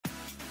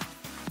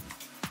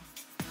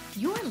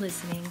You're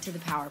listening to The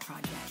Power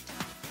Project.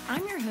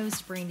 I'm your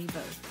host, Brandy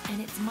Both,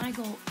 and it's my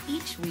goal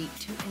each week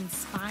to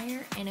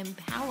inspire and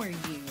empower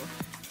you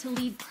to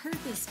lead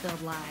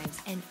purpose-filled lives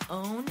and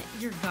own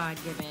your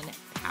God-given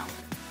power.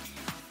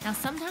 Now,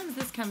 sometimes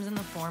this comes in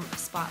the form of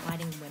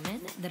spotlighting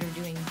women that are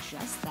doing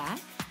just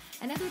that,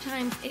 and other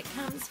times it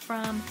comes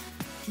from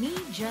me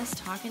just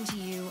talking to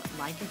you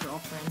like a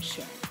girlfriend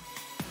should.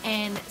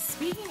 And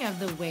speaking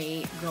of the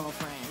way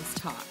girlfriends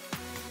talk,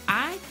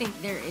 I think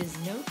there is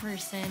no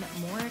person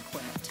more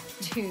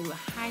equipped to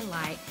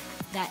highlight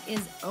that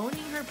is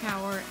owning her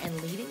power and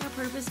leading a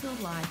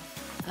purpose-filled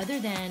life other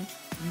than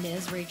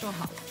Ms. Rachel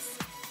Hollis.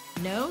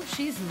 No,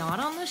 she's not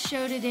on the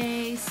show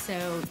today,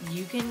 so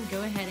you can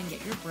go ahead and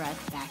get your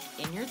breath back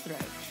in your throat.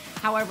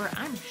 However,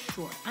 I'm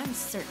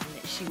certain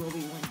that she will be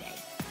one day.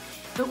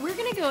 But we're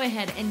going to go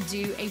ahead and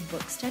do a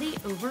book study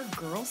over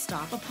Girl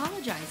Stop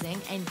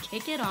Apologizing and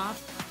kick it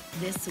off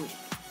this week.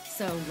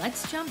 So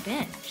let's jump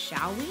in,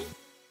 shall we?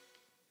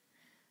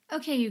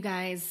 Okay, you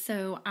guys,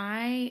 so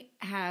I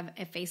have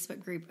a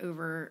Facebook group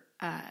over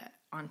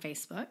on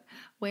Facebook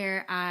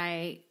where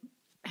I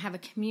have a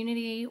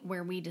community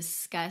where we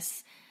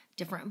discuss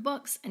different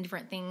books and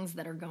different things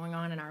that are going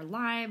on in our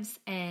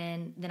lives.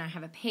 And then I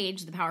have a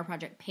page, the Power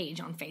Project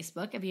page on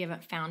Facebook. If you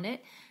haven't found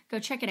it, go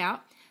check it out.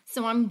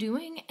 So I'm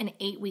doing an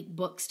 8-week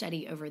book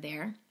study over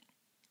there.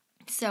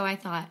 So I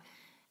thought,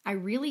 I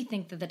really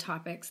think that the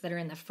topics that are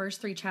in the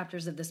first 3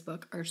 chapters of this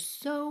book are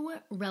so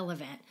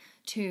relevant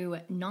to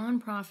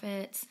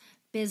nonprofits,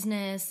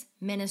 business,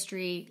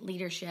 ministry,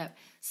 leadership.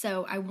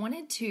 So I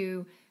wanted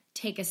to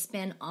take a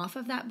spin off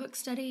of that book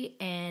study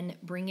and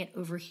bring it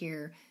over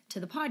here to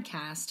the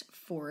podcast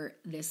for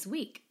this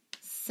week.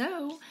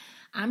 So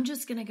I'm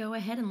just going to go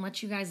ahead and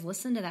let you guys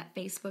listen to that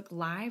Facebook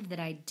Live that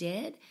I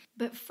did.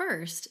 But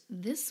first,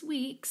 this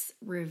week's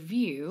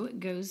review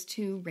goes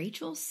to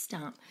Rachel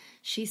Stump.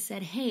 She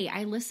said, "Hey,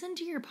 I listened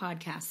to your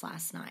podcast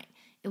last night.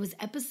 It was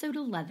episode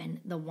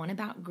 11, the one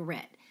about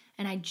grit.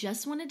 And I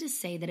just wanted to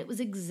say that it was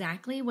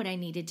exactly what I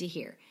needed to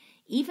hear.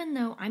 Even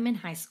though I'm in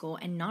high school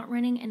and not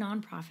running a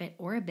nonprofit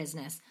or a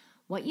business,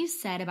 what you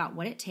said about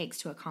what it takes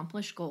to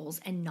accomplish goals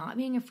and not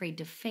being afraid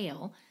to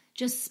fail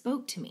just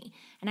spoke to me.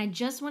 And I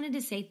just wanted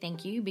to say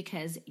thank you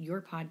because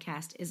your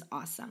podcast is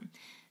awesome."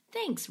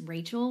 Thanks,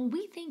 Rachel.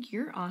 We think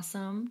you're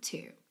awesome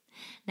too.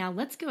 Now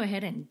let's go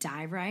ahead and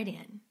dive right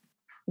in.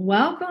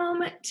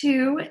 Welcome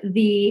to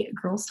the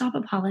Girl Stop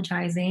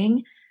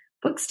Apologizing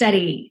book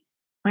study.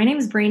 My name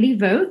is Brandy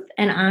Voth,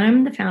 and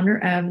I'm the founder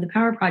of the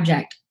Power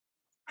Project.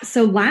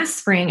 So last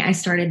spring, I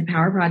started the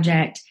Power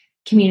Project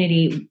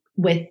community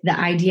with the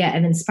idea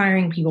of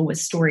inspiring people with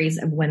stories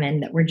of women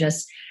that were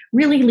just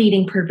really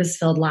leading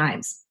purpose-filled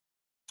lives.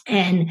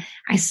 And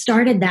I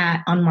started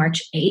that on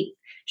March 8th.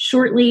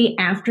 Shortly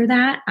after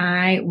that,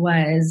 I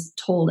was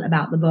told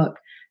about the book,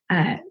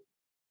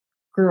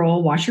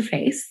 Girl, Wash Your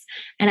Face.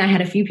 And I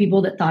had a few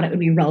people that thought it would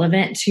be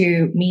relevant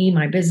to me,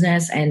 my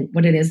business, and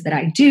what it is that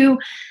I do.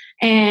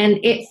 And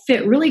it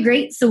fit really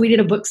great. So we did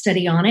a book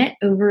study on it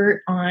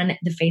over on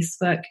the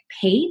Facebook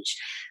page.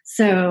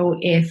 So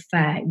if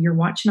you're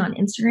watching on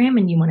Instagram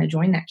and you want to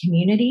join that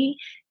community,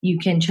 you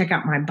can check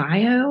out my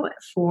bio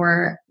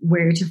for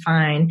where to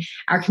find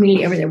our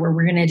community over there where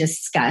we're going to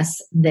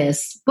discuss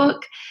this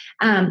book.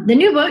 The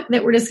new book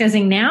that we're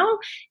discussing now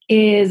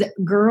is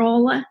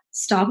Girl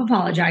Stop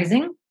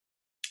Apologizing.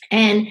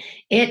 And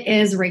it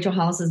is Rachel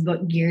Hollis's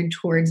book geared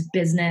towards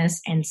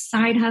business and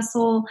side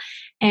hustle.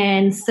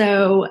 And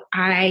so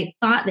I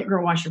thought that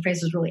Girl Wash Your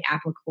Face was really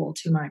applicable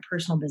to my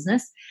personal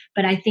business,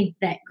 but I think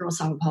that Girl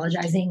Stop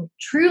Apologizing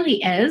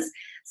truly is.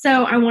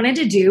 So I wanted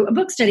to do a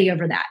book study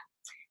over that.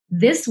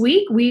 This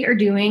week, we are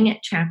doing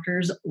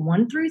chapters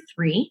 1 through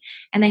 3,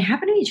 and they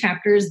happen to be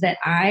chapters that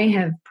I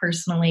have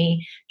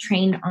personally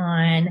trained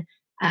on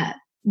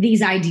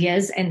these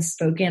ideas and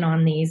spoken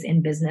on these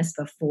in business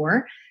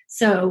before.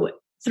 So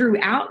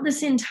throughout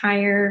this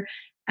entire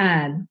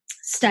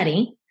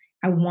study,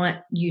 I want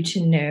you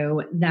to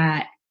know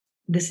that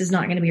this is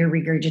not going to be a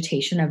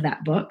regurgitation of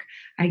that book.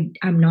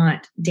 I'm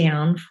not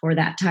down for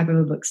that type of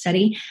a book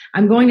study.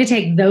 I'm going to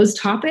take those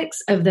topics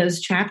of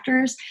those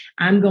chapters.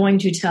 I'm going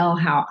to tell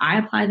how I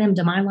apply them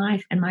to my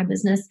life and my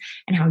business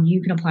and how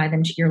you can apply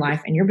them to your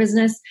life and your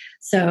business.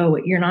 So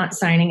you're not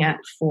signing up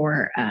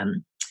for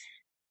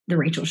the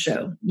Rachel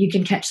Show. You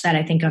can catch that,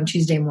 I think, on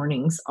Tuesday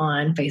mornings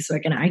on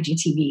Facebook and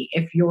IGTV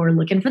if you're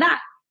looking for that.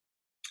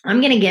 I'm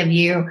going to give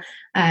you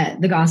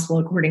the gospel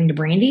according to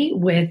Brandy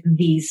with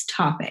these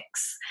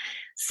topics.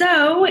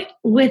 So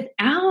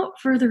without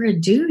further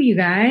ado, you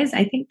guys,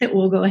 I think that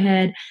we'll go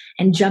ahead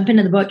and jump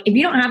into the book. If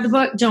you don't have the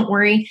book, don't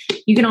worry.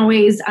 You can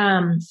always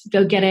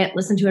go get it,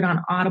 listen to it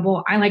on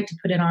Audible. I like to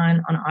put it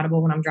on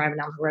Audible when I'm driving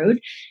down the road,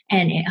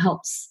 and it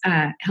helps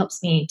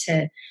me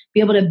to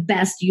be able to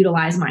best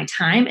utilize my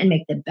time and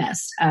make the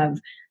best of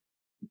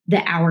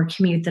the hour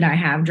commute that I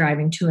have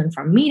driving to and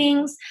from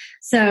meetings.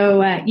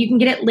 So you can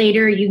get it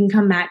later. You can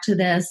come back to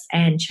this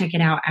and check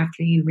it out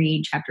after you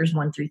read chapters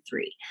 1 through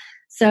 3.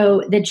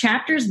 So the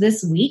chapters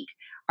this week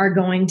are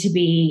going to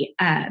be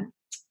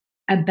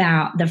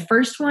about. The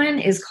first one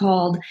is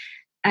called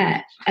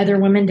Other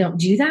Women Don't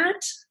Do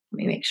That. Let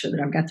me make sure that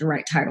I've got the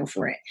right title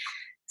for it.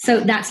 So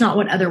That's Not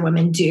What Other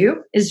Women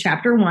Do is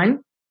chapter 1.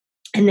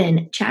 And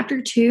then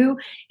chapter 2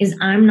 is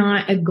I'm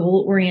Not a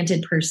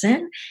Goal-Oriented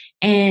Person.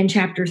 And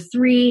chapter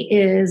 3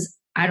 is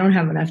I Don't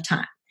Have Enough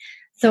Time.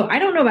 So I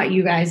don't know about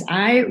you guys.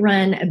 I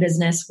run a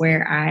business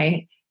where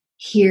I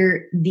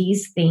hear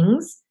these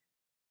things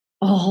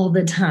all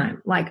the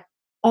time, like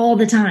all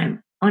the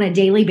time on a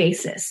daily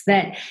basis.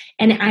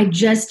 And I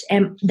just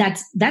am,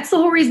 that's the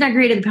whole reason I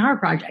created the Power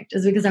Project,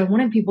 is because I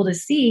wanted people to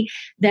see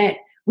that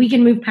we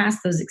can move past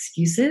those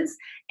excuses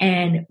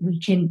and we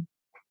can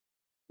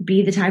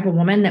be the type of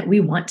woman that we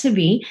want to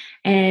be,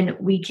 and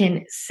we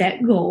can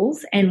set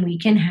goals and we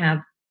can have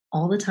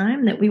all the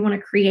time that we want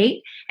to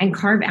create and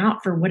carve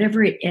out for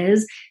whatever it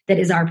is that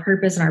is our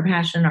purpose and our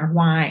passion, our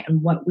why,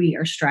 and what we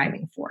are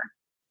striving for.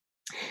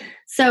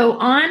 So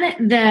on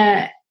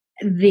the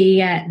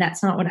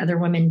That's Not What Other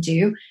Women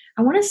Do,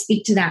 I want to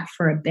speak to that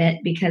for a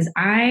bit, because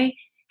I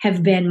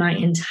have been my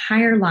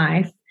entire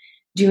life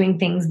doing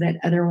things that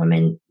other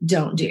women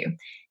don't do.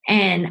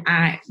 And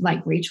I,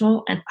 like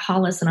Rachel and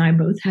Hollis and I,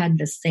 both had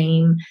the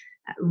same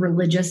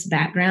religious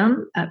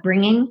background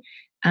upbringing,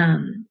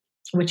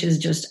 which is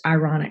just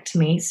ironic to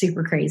me,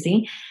 super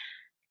crazy.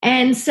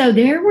 And so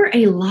there were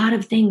a lot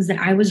of things that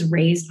I was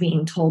raised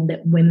being told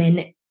that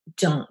women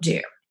don't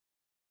do,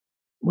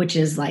 which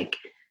is like,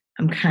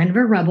 I'm kind of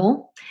a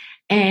rebel,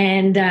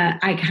 and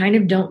I kind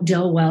of don't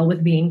deal well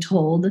with being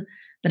told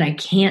that I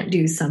can't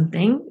do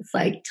something. It's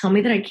like, tell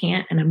me that I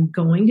can't, and I'm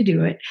going to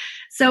do it.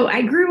 So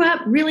I grew up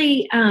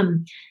really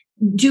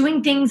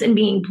doing things and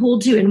being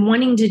pulled to and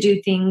wanting to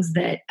do things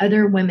that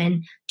other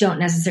women don't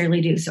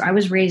necessarily do. So I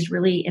was raised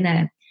really in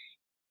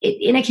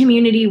a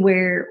community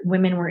where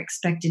women were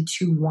expected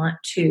to want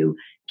to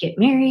get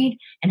married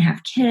and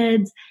have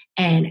kids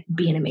and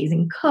be an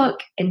amazing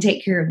cook and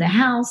take care of the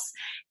house.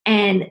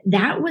 And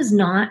that was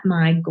not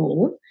my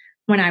goal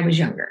when I was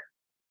younger.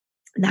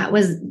 That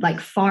was like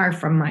far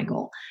from my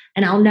goal.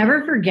 And I'll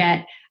never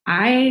forget,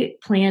 I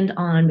planned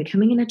on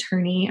becoming an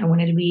attorney. I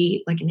wanted to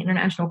be like an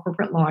international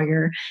corporate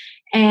lawyer.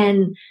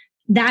 And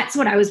that's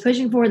what I was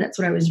pushing for. That's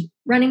what I was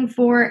running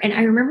for. And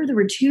I remember there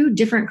were 2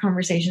 different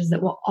conversations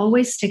that will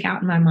always stick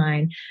out in my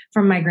mind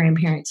from my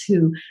grandparents,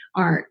 who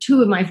are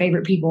 2 of my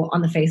favorite people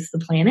on the face of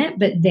the planet,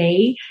 but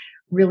they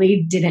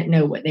really didn't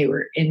know what they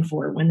were in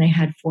for when they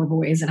had 4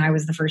 boys and I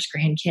was the first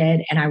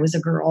grandkid and I was a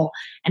girl,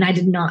 and I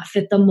did not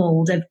fit the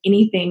mold of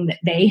anything that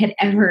they had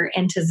ever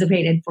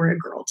anticipated for a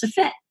girl to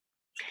fit.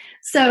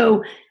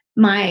 So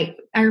I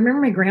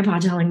remember my grandpa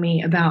telling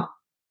me about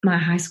my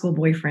high school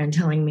boyfriend,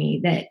 telling me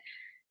that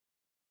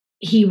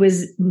he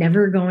was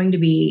never going to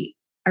be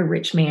a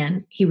rich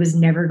man. He was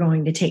never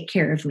going to take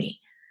care of me.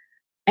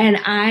 And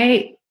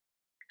I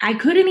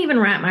couldn't even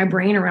wrap my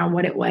brain around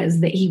what it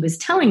was that he was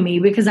telling me,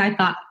 because I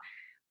thought,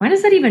 why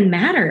does that even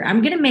matter?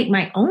 I'm going to make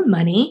my own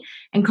money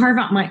and carve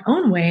out my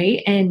own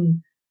way.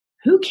 And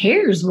who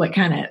cares what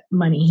kind of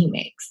money he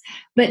makes?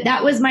 But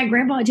that was my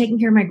grandpa had taken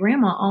care of my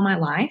grandma all my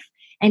life.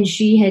 And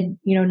she had,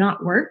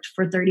 not worked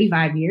for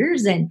 35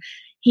 years. And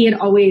he had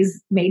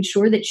always made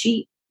sure that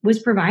she was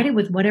provided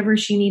with whatever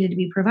she needed to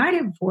be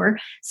provided for.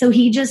 So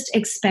he just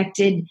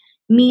expected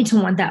me to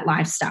want that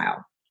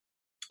lifestyle.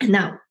 And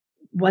that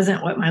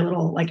wasn't what my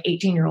little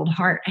 18-year-old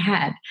heart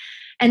had.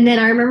 And then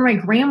I remember my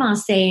grandma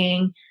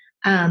saying,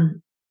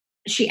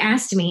 she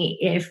asked me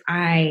if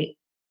I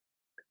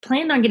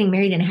planned on getting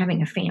married and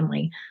having a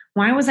family.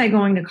 Why was I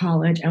going to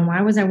college, and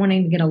why was I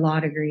wanting to get a law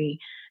degree,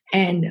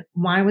 and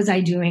why was I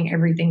doing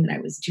everything that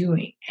I was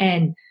doing?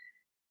 And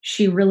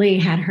she really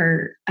had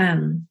her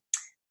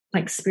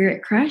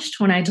spirit crushed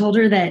when I told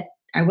her that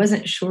I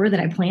wasn't sure that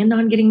I planned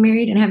on getting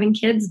married and having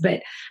kids,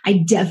 but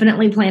I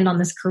definitely planned on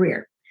this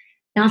career.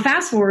 Now,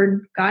 fast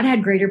forward, God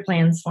had greater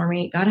plans for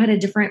me. God had a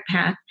different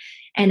path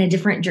and a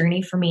different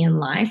journey for me in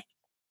life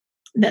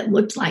that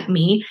looked like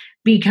me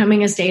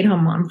becoming a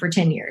stay-at-home mom for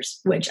 10 years,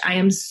 which I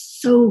am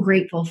so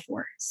grateful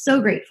for.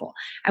 So grateful.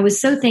 I was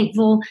so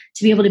thankful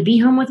to be able to be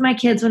home with my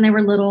kids when they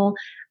were little.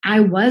 I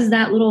was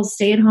that little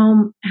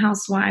stay-at-home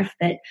housewife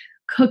that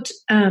cooked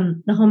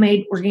the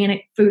homemade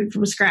organic food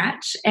from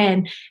scratch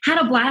and had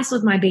a blast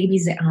with my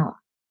babies at home.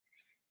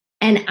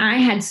 And I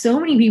had so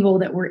many people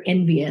that were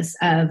envious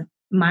of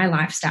my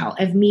lifestyle,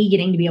 of me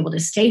getting to be able to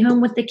stay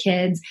home with the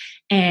kids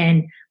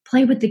and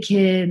play with the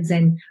kids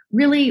and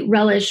really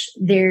relish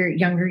their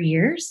younger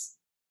years.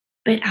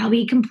 But I'll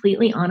be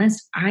completely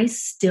honest, I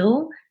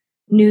still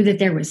knew that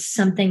there was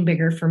something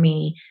bigger for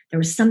me. There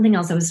was something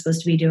else I was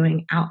supposed to be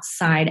doing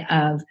outside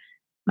of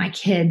my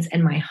kids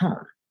and my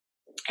home.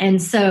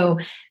 And so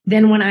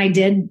then when I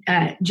did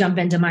jump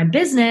into my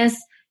business,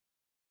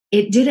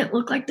 it didn't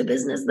look like the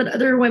business that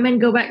other women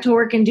go back to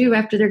work and do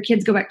after their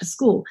kids go back to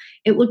school.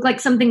 It looked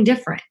like something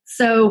different.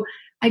 So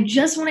I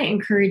just want to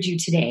encourage you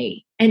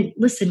today. And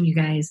listen, you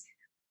guys,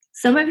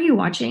 some of you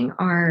watching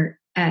are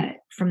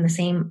from the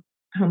same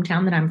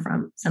hometown that I'm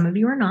from. Some of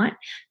you are not.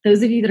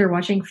 Those of you that are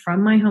watching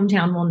from my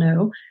hometown will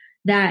know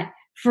that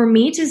for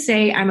me to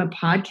say I'm a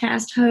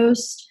podcast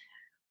host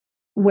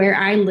where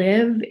I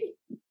live,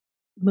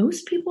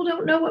 most people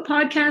don't know what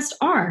podcasts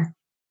are.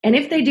 And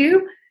if they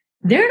do,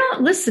 they're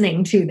not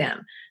listening to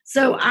them.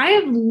 So I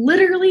have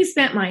literally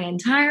spent my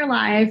entire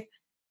life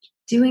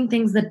doing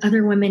things that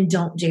other women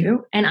don't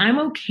do. And I'm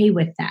okay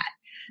with that.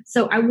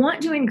 So I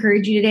want to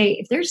encourage you today,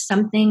 if there's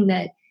something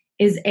that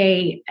is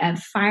a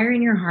fire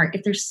in your heart,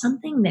 if there's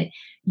something that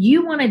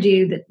you want to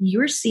do that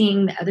you're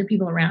seeing that other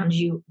people around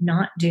you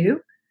not do,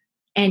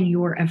 and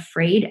you're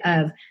afraid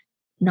of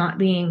not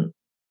being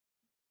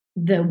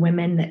the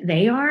women that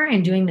they are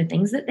and doing the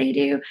things that they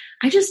do,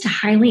 I just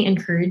highly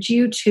encourage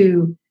you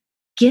to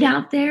get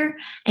out there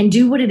and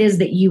do what it is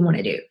that you want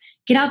to do.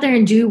 Get out there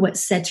and do what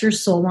sets your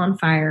soul on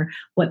fire,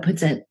 what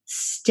puts a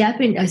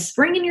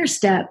spring in your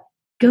step.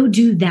 Go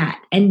do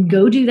that, and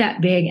go do that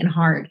big and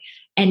hard,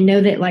 and know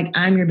that like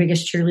I'm your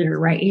biggest cheerleader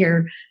right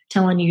here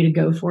telling you to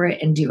go for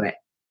it and do it.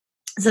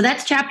 So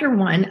that's chapter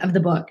 1 of the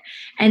book.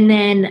 And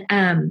then,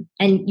 and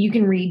you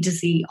can read to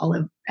see all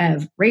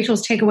of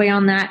Rachel's takeaway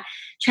on that.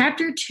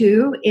 Chapter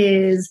 2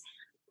 is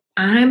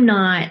I'm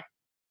not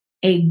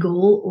a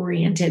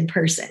goal-oriented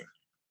person.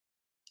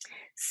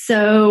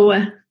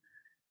 So,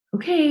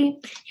 okay,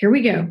 here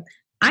we go.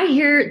 I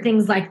hear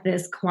things like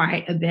this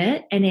quite a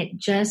bit, and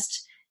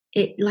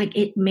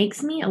it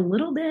makes me a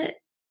little bit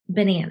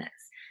bananas,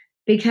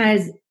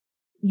 because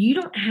you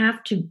don't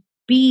have to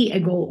be a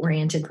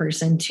goal-oriented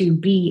person to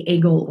be a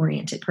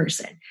goal-oriented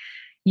person.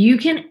 You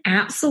can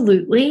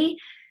absolutely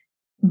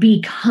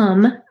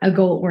become a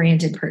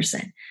goal-oriented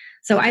person.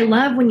 So I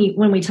love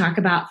when we talk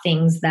about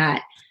things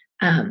that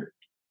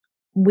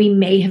we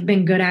may have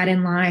been good at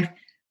in life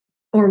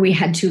or we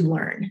had to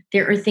learn.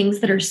 There are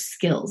things that are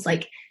skills.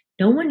 Like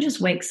no one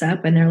just wakes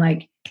up and they're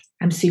like,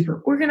 I'm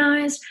super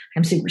organized,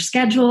 I'm super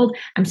scheduled,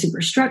 I'm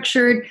super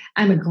structured,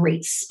 I'm a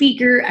great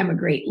speaker, I'm a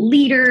great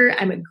leader,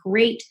 I'm a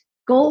great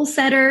goal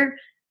setter.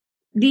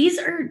 These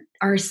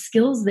are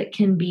skills that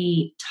can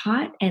be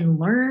taught and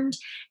learned.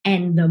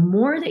 And the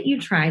more that you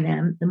try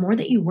them, the more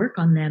that you work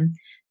on them,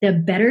 the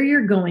better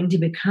you're going to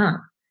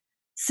become.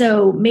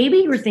 So maybe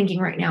you're thinking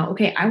right now,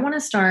 okay, I want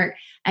to start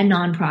a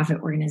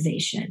nonprofit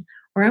organization,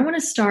 or I want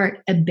to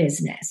start a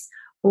business,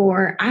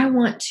 or I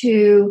want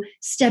to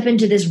step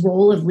into this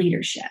role of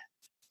leadership.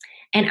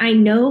 And I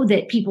know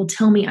that people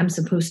tell me I'm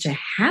supposed to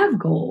have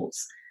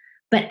goals,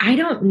 but I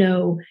don't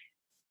know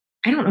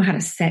how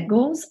to set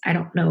goals. I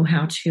don't know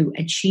how to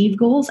achieve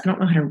goals. I don't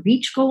know how to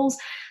reach goals.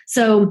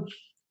 So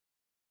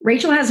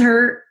Rachel has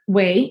her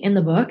way in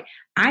the book.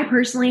 I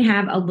personally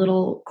have a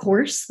little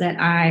course that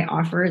I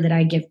offer that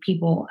I give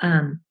people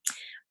on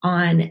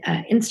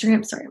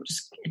Instagram. Sorry, I'm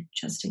just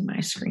adjusting my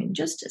screen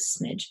just a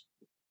smidge.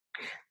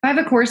 I have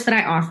a course that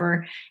I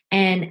offer,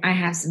 and I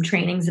have some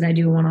trainings that I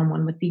do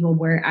one-on-one with people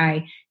where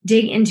I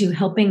dig into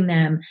helping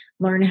them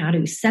learn how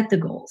to set the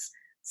goals.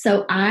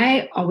 So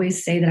I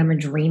always say that I'm a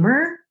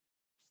dreamer.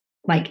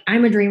 Like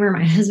I'm a dreamer.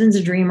 My husband's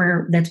a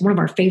dreamer. That's one of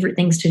our favorite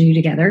things to do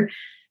together.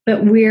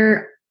 But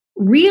we're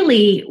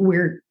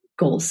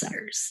goal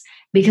setters,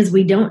 because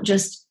we don't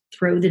just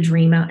throw the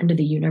dream out into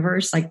the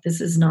universe. Like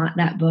this is not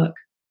that book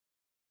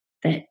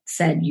that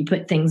said you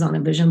put things on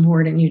a vision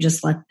board and you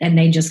just and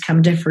they just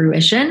come to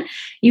fruition.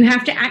 You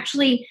have to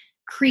actually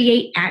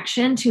create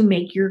action to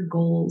make your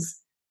goals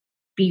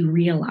be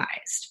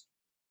realized.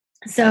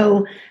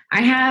 So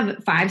I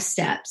have 5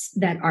 steps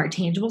that are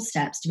tangible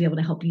steps to be able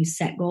to help you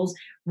set goals,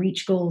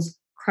 reach goals,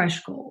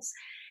 crush goals.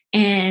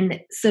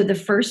 And so the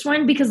first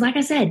one, because like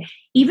I said,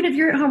 even if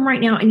you're at home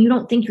right now and you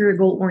don't think you're a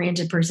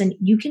goal-oriented person,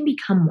 you can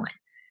become one.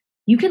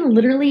 You can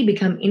literally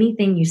become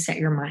anything you set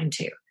your mind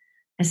to,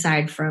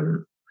 aside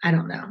from, I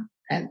don't know,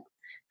 a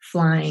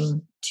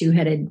flying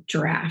 2-headed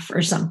giraffe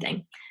or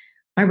something.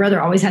 My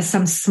brother always has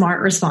some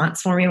smart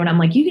response for me when I'm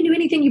like, you can do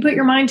anything you put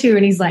your mind to.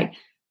 And he's like,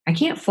 I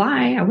can't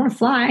fly. I want to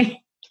fly.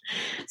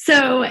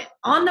 So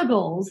on the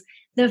goals,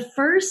 the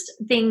first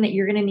thing that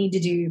you're going to need to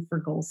do for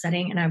goal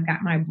setting, and I've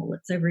got my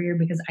bullets over here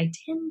because I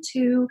tend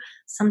to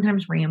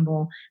sometimes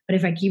ramble, but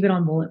if I keep it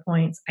on bullet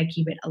points, I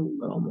keep it a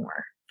little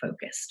more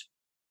focused.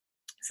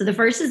 So the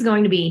first is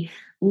going to be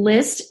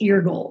list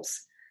your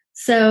goals.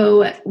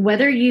 So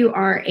whether you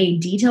are a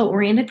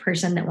detail-oriented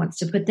person that wants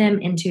to put them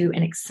into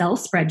an Excel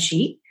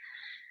spreadsheet,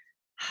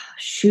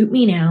 shoot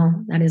me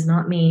now. That is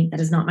not me.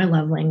 That is not my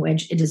love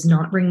language. It does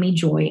not bring me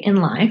joy in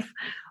life.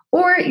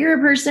 Or you're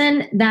a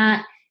person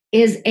that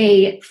is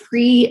a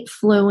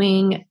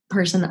free-flowing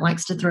person that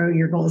likes to throw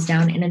your goals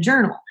down in a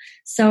journal.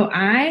 So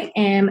I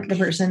am the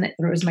person that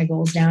throws my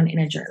goals down in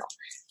a journal.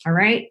 All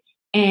right.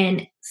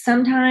 And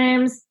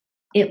sometimes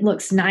it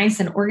looks nice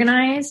and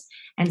organized,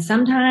 and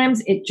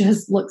sometimes it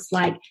just looks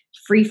like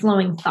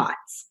free-flowing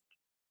thoughts.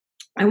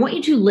 I want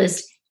you to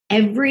list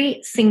every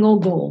single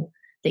goal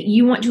that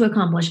you want to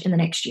accomplish in the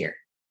next year.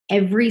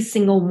 Every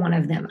single one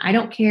of them. I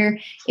don't care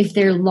if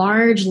they're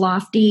large,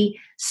 lofty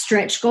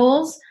stretch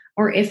goals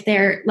or if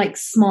they're like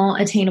small,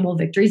 attainable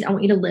victories. I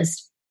want you to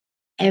list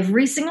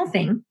every single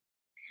thing.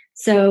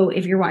 So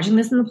if you're watching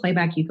this in the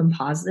playback, you can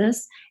pause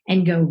this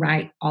and go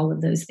write all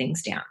of those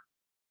things down.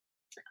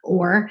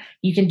 Or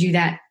you can do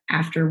that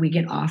after we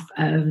get off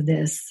of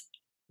this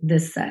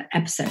this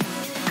episode.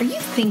 Are you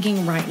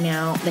thinking right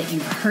now that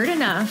you've heard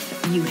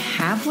enough, you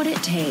have what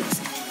it takes,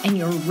 and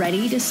you're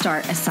ready to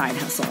start a side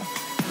hustle?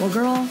 Well,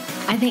 girl,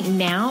 I think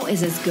now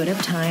is as good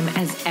of time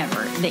as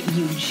ever that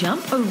you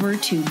jump over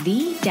to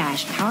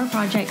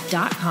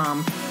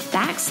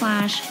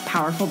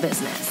the-powerproject.com/powerful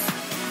business.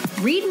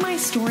 Read my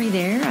story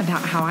there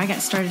about how I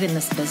got started in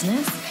this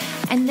business,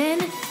 and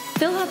then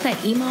fill out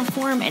that email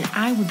form, and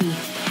I would be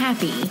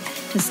happy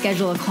to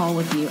schedule a call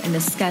with you and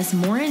discuss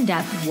more in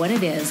depth what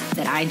it is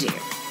that I do.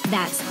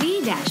 That's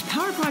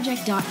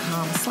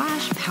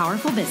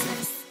the-powerproject.com/powerful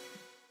business.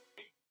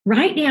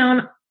 Write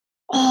down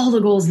all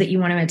the goals that you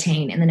want to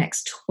attain in the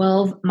next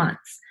 12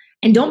 months.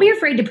 And don't be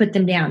afraid to put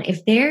them down.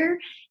 If there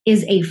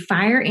is a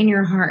fire in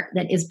your heart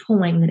that is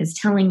pulling, that is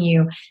telling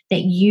you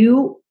that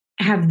you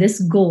have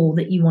this goal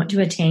that you want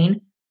to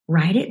attain,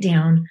 write it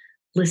down,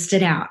 list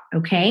it out,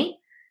 okay?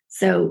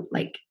 So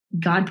like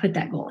God put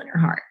that goal in your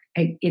heart.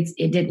 It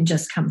didn't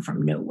just come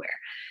from nowhere.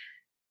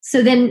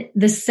 So then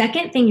the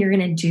second thing you're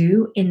going to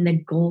do in the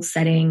goal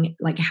setting,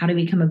 like how to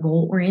become a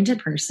goal-oriented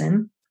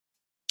person,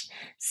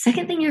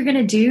 second thing you're going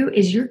to do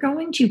is you're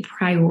going to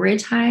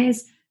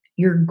prioritize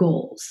your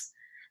goals.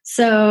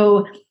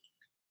 So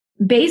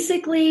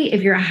basically,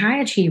 if you're a high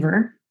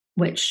achiever,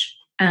 which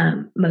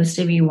most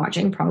of you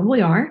watching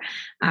probably are,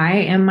 I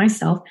am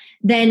myself,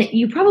 then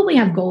you probably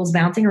have goals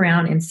bouncing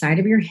around inside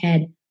of your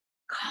head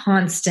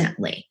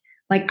constantly.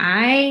 Like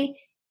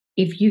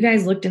if you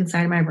guys looked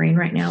inside of my brain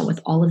right now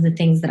with all of the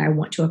things that I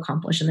want to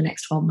accomplish in the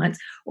next 12 months,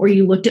 or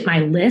you looked at my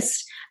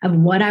list of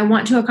what I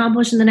want to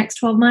accomplish in the next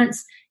 12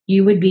 months,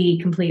 you would be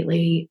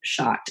completely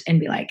shocked and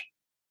be like,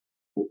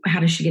 how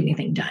does she get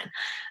anything done?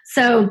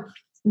 So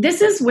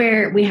this is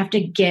where we have to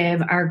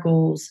give our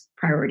goals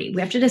priority.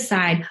 We have to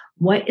decide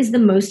what is the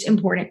most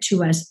important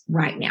to us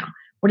right now.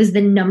 What is the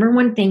number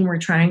one thing we're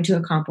trying to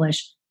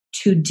accomplish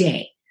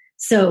today?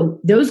 So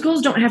those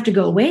goals don't have to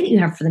go away that you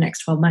have for the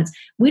next 12 months.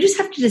 We just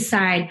have to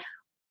decide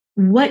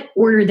what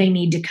order they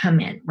need to come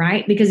in,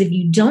 right? Because if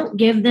you don't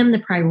give them the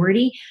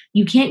priority,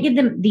 you can't give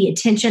them the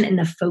attention and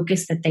the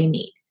focus that they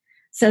need.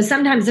 So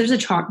sometimes there's a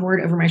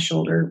chalkboard over my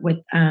shoulder with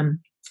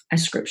a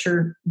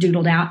scripture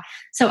doodled out.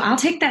 So I'll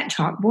take that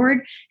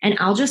chalkboard and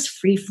I'll just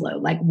free flow,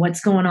 like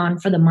what's going on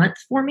for the month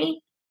for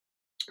me,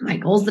 my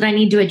goals that I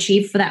need to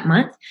achieve for that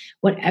month,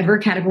 whatever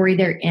category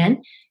they're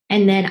in.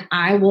 And then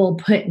I will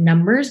put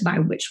numbers by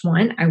which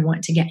one I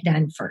want to get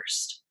done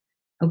first.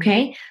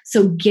 Okay.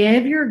 So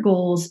give your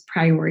goals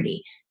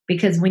priority,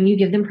 because when you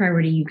give them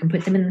priority, you can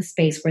put them in the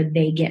space where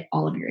they get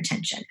all of your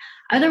attention.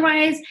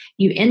 Otherwise,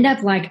 you end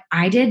up like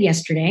I did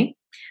yesterday,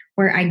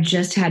 where I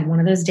just had one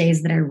of those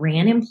days that I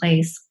ran in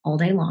place all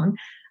day long.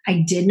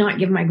 I did not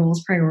give my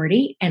goals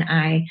priority, and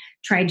I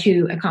tried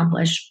to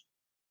accomplish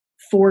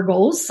 4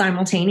 goals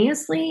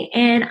simultaneously,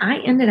 and I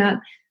ended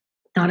up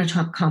not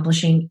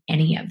accomplishing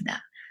any of them.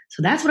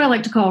 So that's what I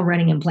like to call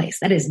running in place.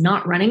 That is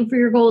not running for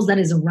your goals. That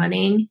is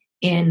running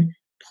in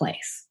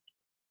place.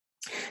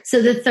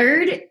 So the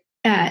third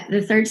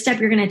step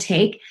you're going to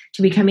take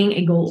to becoming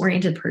a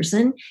goal-oriented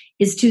person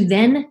is to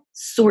then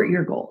sort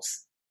your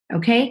goals.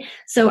 Okay.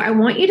 So I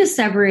want you to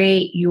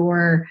separate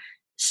your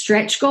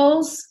stretch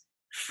goals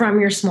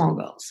from your small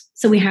goals.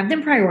 So we have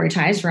them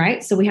prioritized,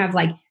 right? So we have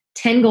like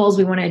 10 goals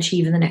we want to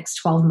achieve in the next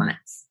 12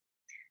 months.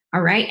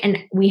 All right. And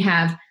we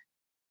have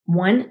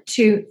 1,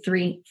 2,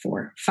 3,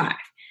 4, 5.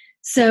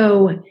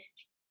 So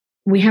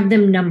we have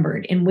them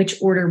numbered in which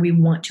order we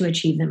want to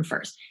achieve them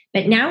first.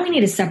 But now we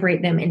need to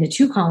separate them into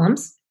 2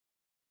 columns,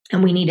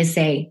 and we need to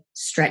say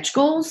stretch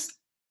goals,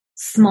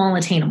 small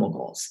attainable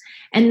goals.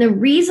 And the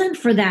reason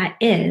for that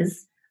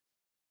is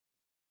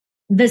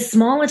the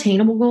small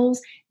attainable goals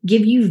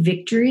give you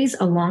victories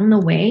along the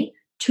way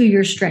to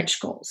your stretch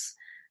goals.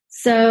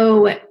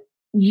 So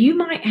you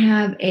might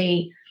have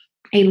a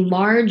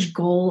large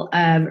goal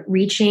of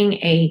reaching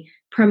a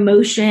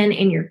promotion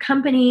in your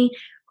company,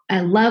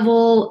 a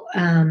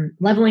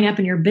leveling up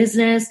in your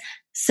business.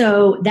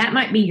 So that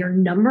might be your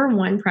number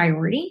one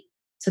priority.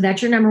 So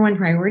that's your number one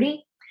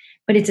priority,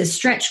 but it's a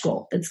stretch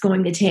goal that's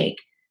going to take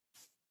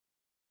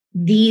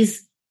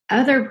these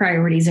other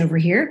priorities over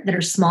here that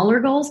are smaller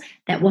goals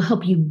that will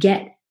help you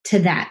get to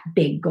that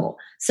big goal.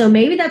 So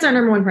maybe that's our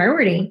number one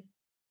priority,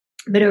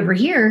 but over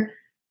here,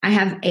 I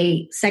have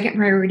a second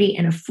priority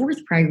and a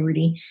fourth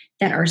priority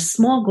that are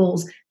small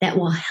goals that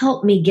will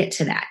help me get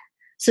to that.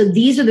 So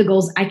these are the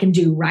goals I can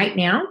do right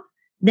now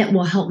that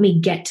will help me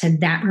get to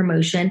that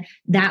promotion,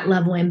 that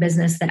level in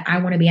business that I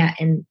want to be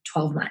at in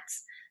 12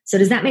 months. So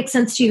does that make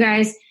sense to you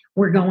guys?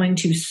 We're going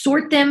to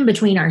sort them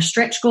between our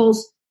stretch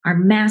goals, our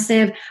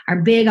massive,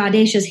 our big,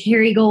 audacious,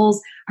 hairy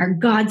goals, our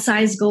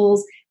God-sized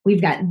goals.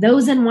 We've got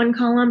those in one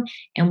column,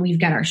 and we've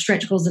got our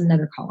stretch goals in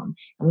another column,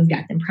 and we've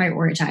got them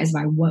prioritized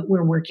by what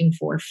we're working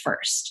for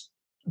first.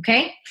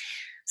 Okay?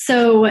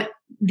 So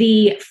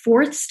the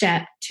fourth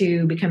step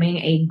to becoming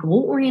a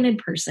goal-oriented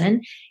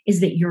person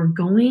is that you're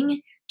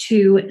going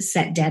to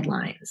set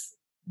deadlines.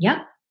 Yep,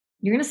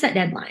 you're going to set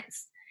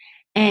deadlines.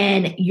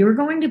 And you're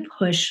going to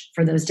push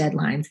for those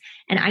deadlines.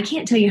 And I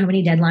can't tell you how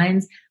many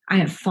deadlines I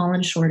have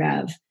fallen short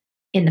of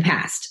in the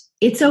past.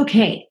 it's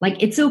okay.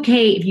 Like, it's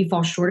okay if you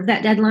fall short of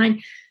that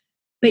deadline,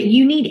 but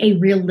you need a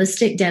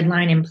realistic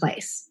deadline in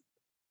place.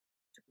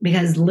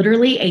 Because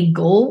literally a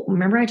goal,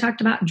 remember I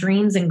talked about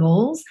dreams and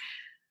goals?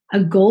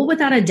 A goal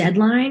without a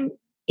deadline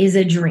is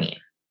a dream.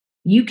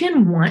 You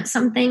can want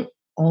something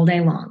all day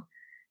long,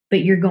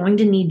 but you're going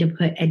to need to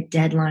put a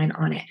deadline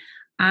on it.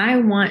 I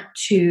want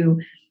to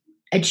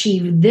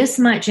achieve this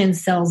much in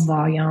sales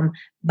volume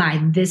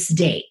by this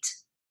date.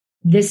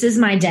 This is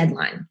my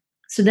deadline.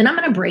 So then I'm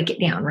going to break it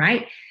down,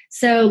 right?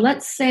 So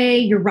let's say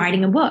you're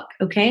writing a book,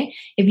 okay?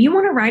 If you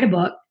want to write a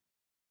book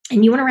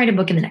and you want to write a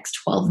book in the next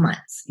 12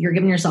 months, you're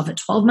giving yourself a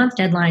 12-month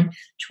deadline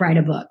to write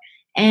a book.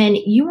 And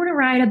you want to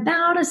write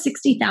about a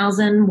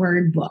 60,000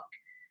 word book.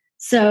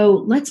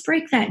 So let's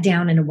break that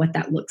down into what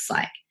that looks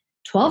like.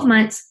 12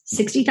 months,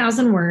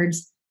 60,000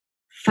 words,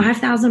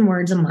 5,000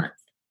 words a month.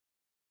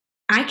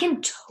 I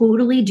can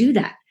totally do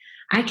that.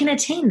 I can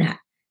attain that.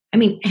 I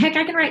mean, heck,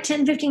 I can write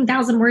 10,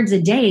 15,000 words a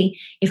day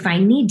if I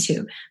need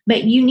to,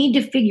 but you need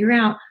to figure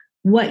out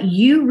what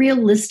you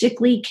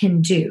realistically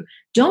can do.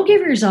 Don't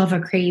give yourself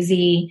a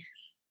crazy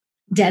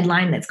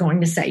deadline that's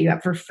going to set you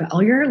up for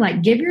failure.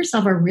 Like, give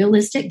yourself a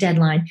realistic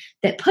deadline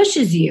that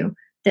pushes you,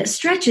 that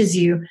stretches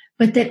you,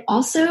 but that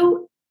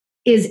also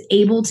is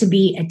able to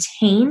be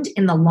attained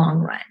in the long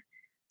run.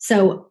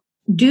 So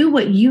do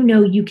what you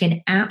know you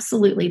can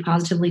absolutely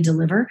positively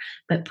deliver,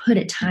 but put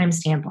a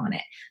timestamp on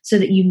it so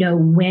that you know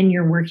when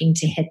you're working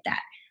to hit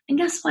that. And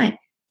guess what?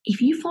 If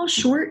you fall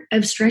short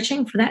of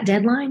stretching for that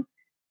deadline,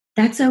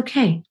 that's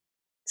okay.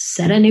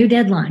 Set a new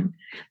deadline,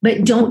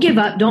 but don't give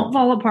up, don't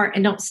fall apart,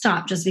 and don't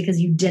stop just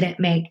because you didn't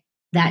make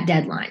that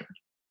deadline.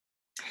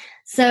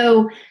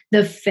 So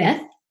the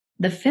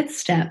fifth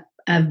step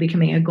of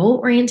becoming a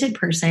goal-oriented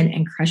person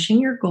and crushing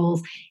your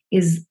goals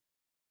is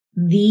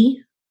the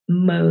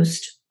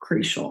most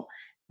crucial.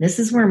 This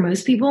is where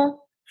most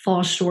people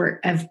fall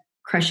short of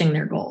crushing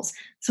their goals.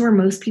 So where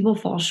most people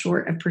fall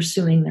short of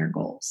pursuing their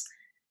goals.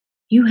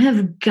 You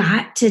have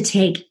got to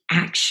take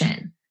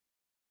action.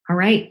 All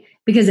right?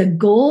 Because a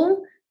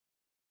goal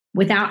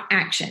without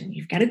action,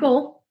 you've got a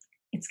goal,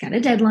 it's got a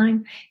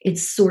deadline,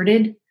 it's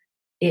sorted.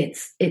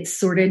 It's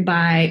sorted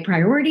by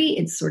priority,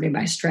 it's sorted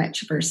by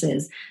stretch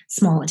versus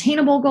small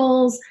attainable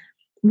goals.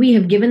 We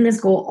have given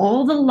this goal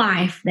all the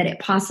life that it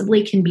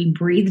possibly can be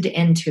breathed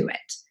into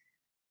it.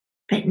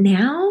 But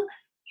now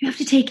you have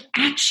to take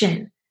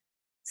action.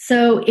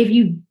 So if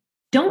you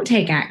don't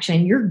take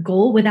action, your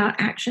goal without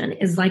action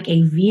is like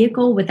a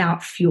vehicle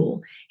without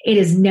fuel. It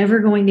is never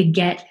going to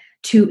get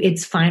to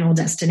its final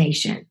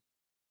destination.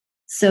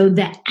 So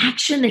the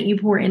action that you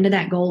pour into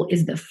that goal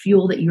is the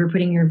fuel that you are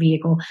putting in your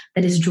vehicle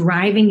that is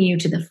driving you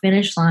to the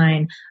finish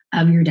line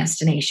of your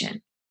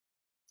destination.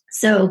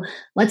 So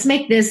let's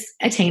make this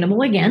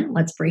attainable again.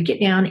 Let's break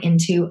it down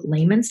into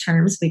layman's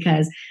terms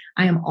because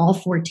I am all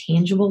for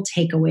tangible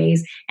takeaways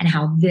and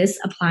how this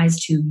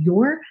applies to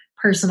your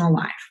personal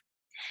life.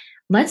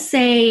 Let's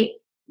say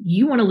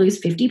you want to lose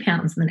 50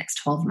 pounds in the next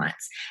 12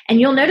 months.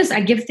 And you'll notice I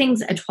give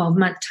things a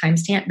 12-month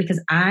timestamp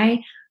because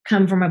I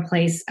come from a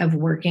place of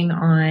working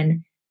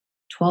on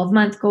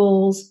 12-month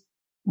goals,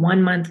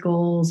 1-month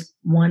goals,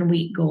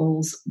 1-week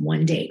goals,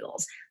 1-day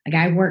goals. Like,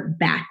 I work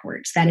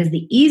backwards. That is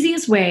the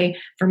easiest way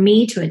for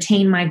me to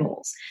attain my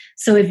goals.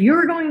 So if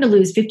you're going to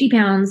lose 50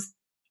 pounds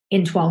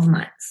in 12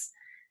 months,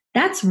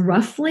 that's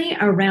roughly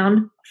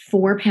around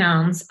 4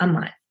 pounds a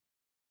month.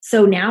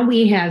 So now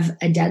we have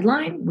a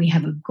deadline, we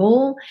have a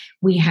goal,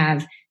 we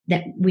have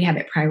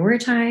it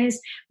prioritized,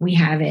 we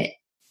have it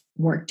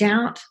worked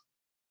out.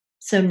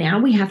 So now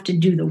we have to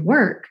do the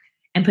work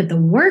and put the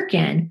work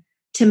in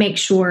to make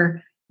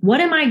sure, what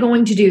am I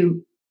going to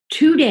do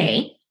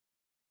today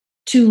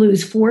to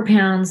lose 4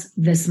 pounds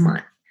this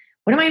month?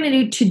 What am I going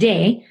to do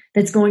today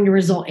that's going to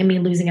result in me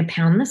losing a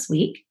pound this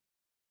week,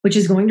 which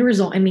is going to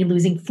result in me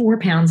losing 4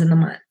 pounds in the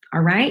month?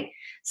 All right.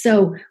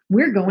 So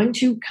we're going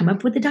to come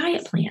up with a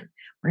diet plan.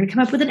 We're going to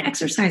come up with an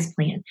exercise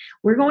plan.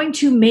 We're going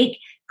to make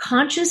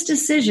conscious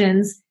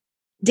decisions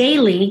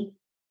daily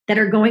that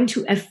are going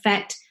to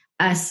affect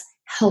us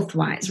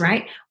health-wise,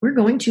 right?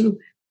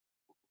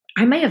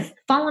 I may have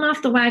fallen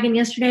off the wagon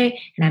yesterday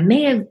and I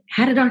may have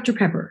had a Dr.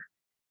 Pepper,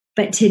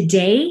 but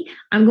today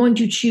I'm going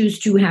to choose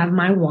to have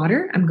my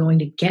water. I'm going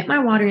to get my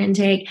water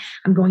intake.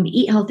 I'm going to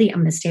eat healthy.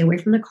 I'm going to stay away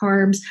from the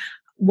carbs.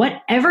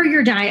 Whatever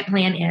your diet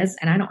plan is,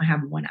 and I don't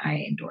have one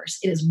I endorse,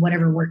 it is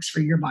whatever works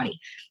for your body.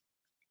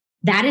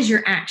 That is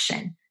your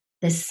action.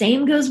 The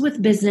same goes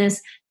with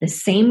business. The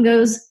same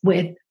goes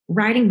with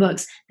writing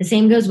books. The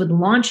same goes with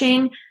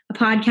launching a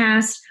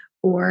podcast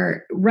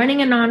or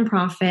running a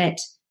nonprofit.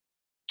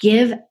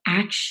 Give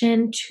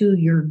action to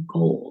your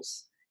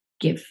goals.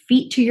 Give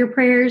feet to your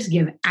prayers.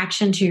 Give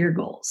action to your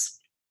goals.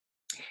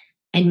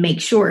 And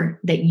make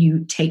sure that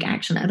you take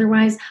action.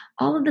 Otherwise,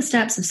 all of the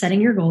steps of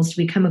setting your goals to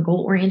become a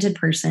goal-oriented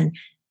person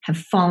have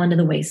fallen to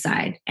the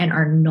wayside and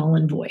are null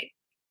and void.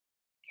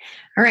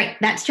 All right,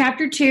 that's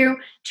chapter 2.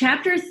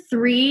 Chapter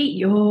 3,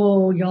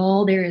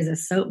 y'all, there is a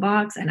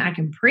soapbox and I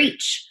can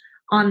preach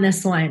on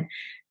this one.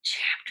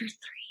 Chapter 3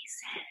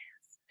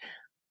 says,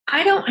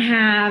 I don't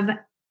have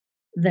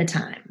the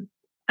time.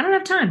 I don't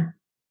have time.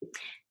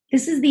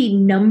 This is the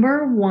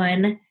number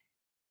one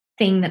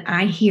thing that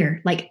I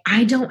hear. Like,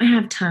 I don't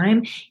have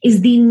time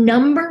is the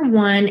number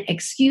one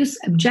excuse,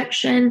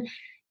 objection,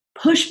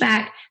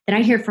 pushback that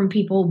I hear from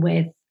people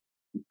with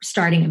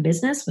starting a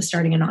business, with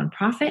starting a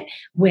nonprofit,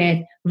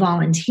 with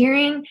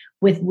volunteering,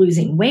 with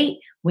losing weight,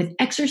 with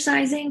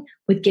exercising,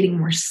 with getting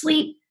more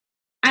sleep.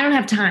 I don't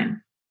have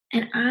time.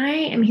 And I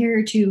am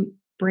here to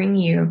bring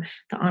you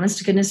the honest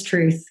to goodness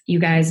truth, you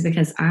guys,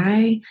 because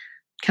I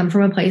come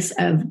from a place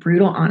of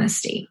brutal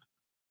honesty.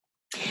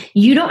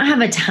 You don't have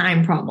a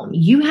time problem.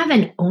 You have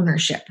an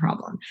ownership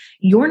problem.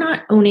 You're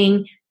not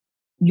owning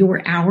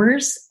your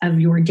hours of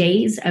your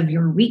days, of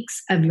your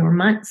weeks, of your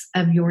months,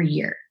 of your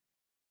year.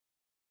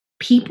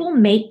 People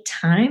make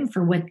time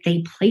for what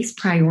they place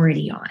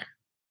priority on.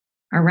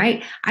 All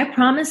right. I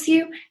promise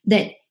you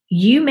that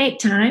you make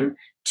time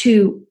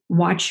to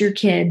watch your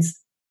kids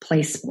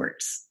play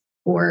sports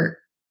or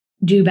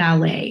do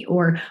ballet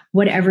or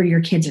whatever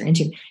your kids are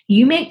into.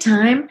 You make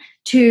time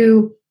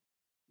to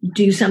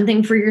do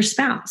something for your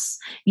spouse.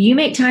 You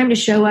make time to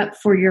show up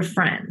for your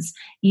friends.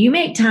 You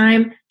make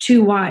time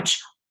to watch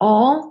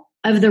all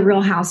of the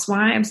Real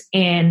Housewives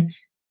and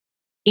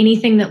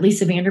anything that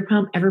Lisa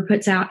Vanderpump ever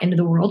puts out into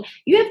the world.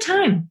 You have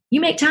time. You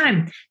make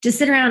time to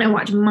sit around and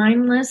watch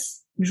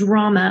mindless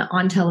drama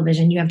on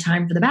television. You have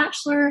time for The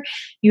Bachelor.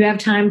 You have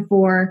time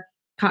for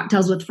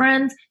cocktails with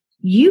friends.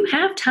 You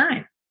have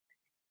time.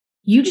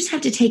 You just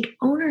have to take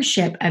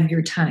ownership of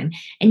your time.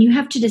 And you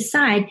have to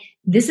decide,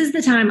 this is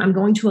the time I'm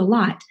going to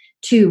allot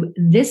to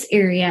this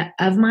area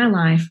of my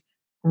life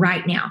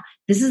right now.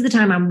 This is the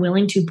time I'm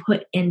willing to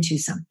put into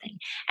something.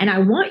 And I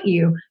want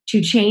you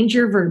to change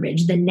your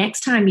verbiage the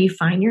next time you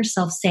find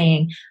yourself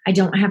saying, I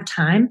don't have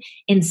time.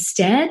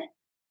 Instead,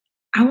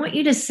 I want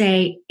you to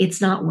say, it's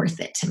not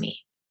worth it to me.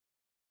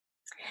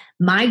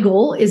 My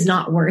goal is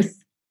not worth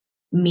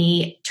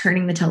me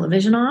turning the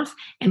television off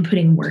and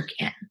putting work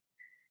in.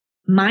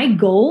 My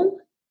goal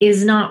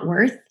is not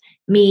worth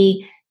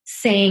me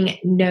saying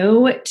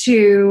no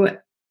to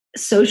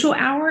social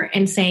hour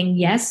and saying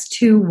yes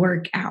to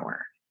work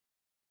hour.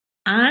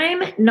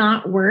 I'm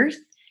not worth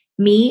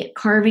me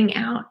carving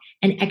out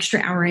an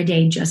extra hour a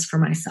day just for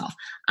myself.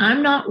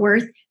 I'm not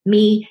worth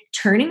me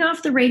turning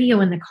off the radio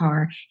in the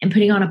car and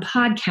putting on a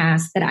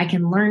podcast that I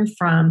can learn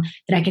from,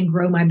 that I can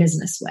grow my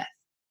business with.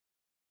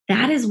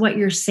 That is what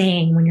you're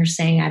saying when you're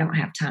saying I don't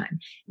have time.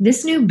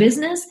 This new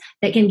business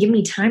that can give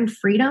me time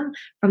freedom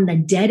from the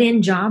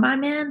dead-end job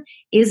I'm in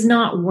is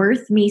not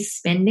worth me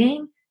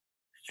spending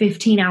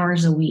 15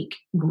 hours a week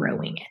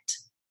growing it.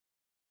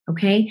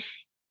 Okay?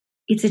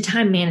 It's a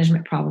time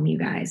management problem, you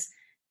guys.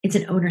 It's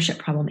an ownership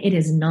problem. It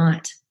is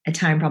not a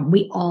time problem.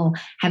 We all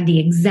have the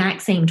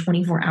exact same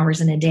 24 hours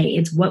in a day.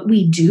 It's what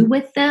we do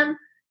with them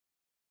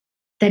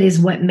that is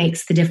what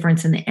makes the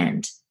difference in the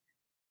end.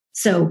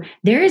 So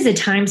there is a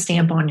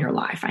timestamp on your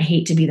life. I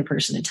hate to be the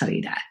person to tell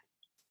you that.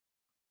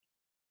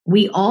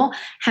 We all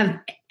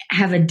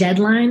have a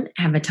deadline,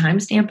 have a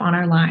timestamp on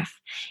our life.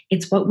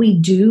 It's what we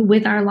do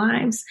with our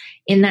lives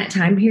in that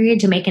time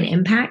period to make an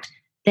impact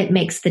that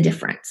makes the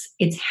difference.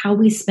 It's how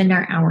we spend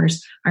our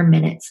hours, our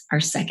minutes, our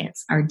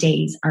seconds, our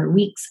days, our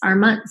weeks, our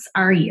months,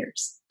 our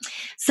years.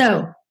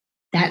 So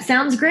that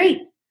sounds great.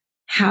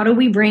 How do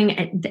we bring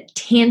a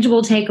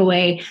tangible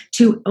takeaway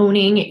to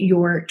owning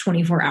your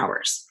 24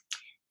 hours?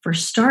 For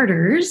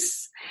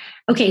starters,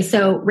 okay,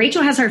 so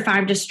Rachel has her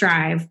 5 to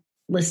Strive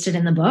listed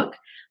in the book.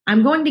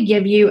 I'm going to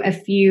give you a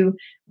few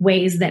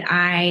ways that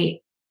I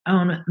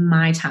own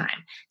my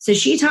time. So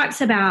she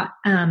talks about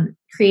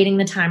creating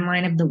the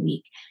timeline of the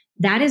week.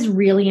 That is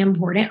really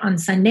important on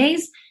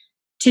Sundays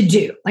to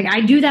do. Like, I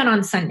do that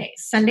on Sundays.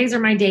 Sundays are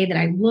my day that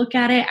I look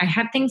at it. I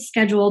have things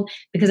scheduled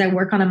because I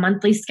work on a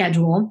monthly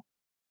schedule.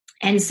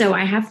 And so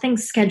I have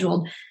things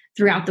scheduled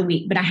throughout the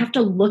week, but I have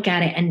to look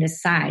at it and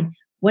decide,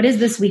 what does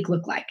this week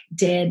look like?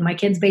 Did my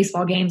kids'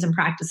 baseball games and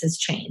practices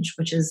change,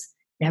 which is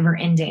never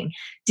ending?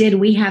 Did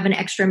we have an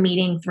extra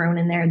meeting thrown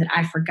in there that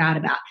I forgot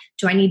about?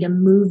 Do I need to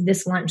move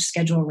this lunch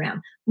schedule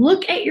around?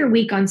 Look at your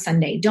week on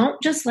Sunday.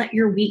 Don't just let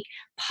your week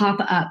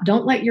pop up.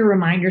 Don't let your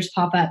reminders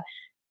pop up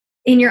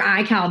in your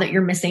iCal that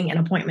you're missing an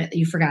appointment that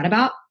you forgot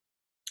about.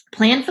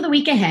 Plan for the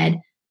week ahead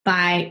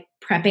by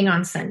prepping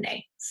on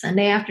Sunday.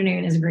 Sunday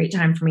afternoon is a great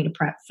time for me to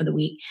prep for the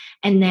week,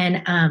 and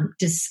then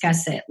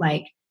discuss it,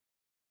 like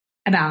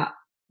about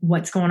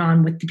what's going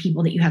on with the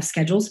people that you have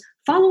schedules.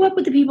 Follow up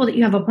with the people that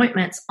you have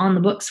appointments on the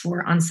books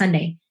for on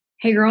Sunday.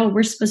 Hey girl,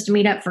 we're supposed to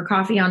meet up for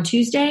coffee on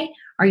Tuesday.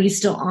 Are you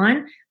still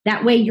on?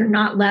 That way you're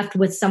not left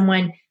with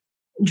someone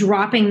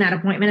dropping that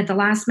appointment at the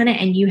last minute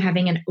and you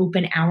having an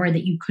open hour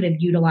that you could have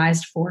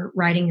utilized for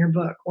writing your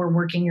book or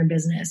working your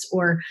business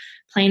or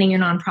planning your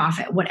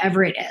nonprofit,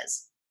 whatever it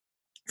is.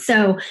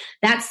 So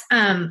that's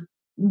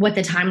what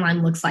the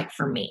timeline looks like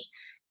for me.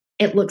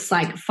 It looks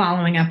like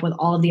following up with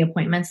all of the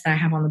appointments that I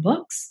have on the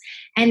books.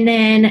 And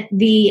then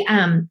the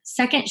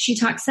second, she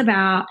talks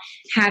about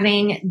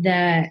having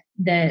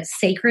the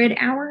sacred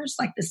hours,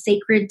 like the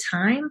sacred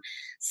time.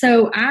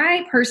 So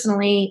I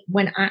personally,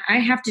 when I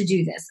have to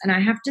do this, and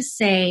I have to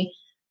say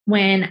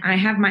when I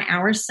have my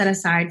hours set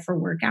aside for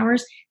work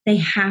hours, they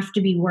have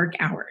to be work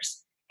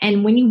hours.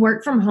 And when you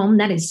work from home,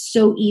 that is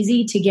so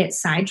easy to get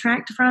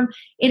sidetracked from.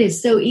 It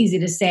is so easy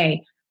to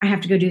say, I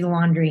have to go do the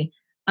laundry.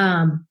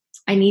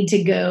 I need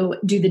to go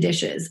do the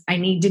dishes. I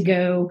need to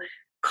go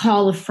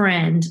call a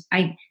friend.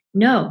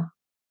 No.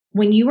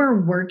 When you are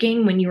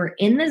working, when you are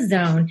in the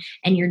zone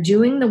and you're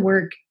doing the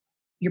work,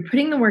 you're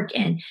putting the work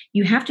in,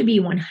 you have to be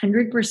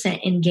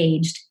 100%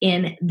 engaged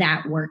in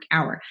that work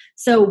hour.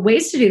 So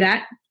ways to do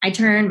that, I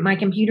turn my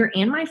computer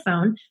and my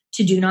phone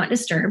to do not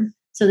disturb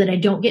so that I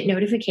don't get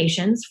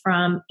notifications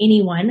from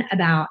anyone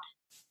about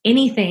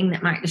anything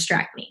that might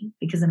distract me.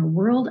 Because in a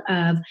world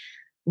of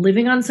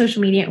living on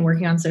social media and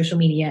working on social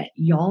media,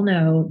 y'all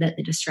know that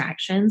the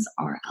distractions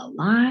are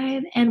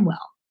alive and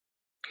well.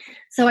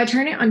 So I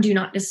turn it on do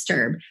not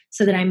disturb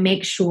so that I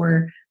make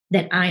sure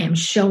that I am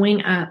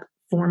showing up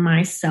for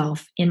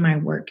myself in my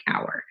work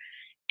hour.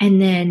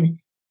 And then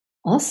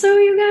also,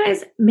 you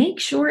guys, make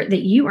sure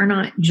that you are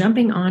not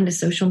jumping onto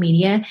social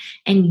media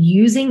and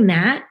using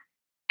that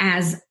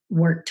as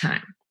work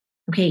time.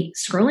 Okay,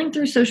 scrolling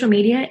through social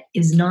media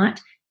is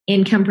not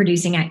income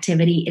producing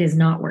activity. It is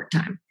not work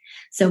time.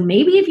 So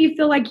maybe if you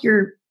feel like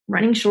you're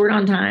running short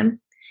on time,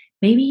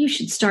 maybe you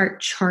should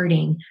start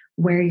charting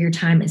where your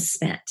time is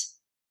spent.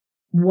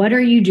 What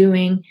are you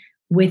doing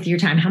with your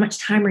time? How much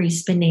time are you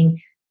spending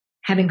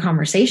having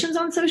conversations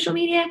on social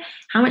media?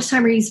 How much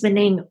time are you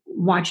spending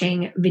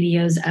watching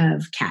videos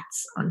of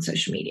cats on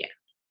social media?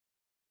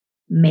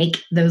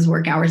 Make those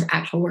work hours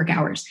actual work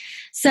hours.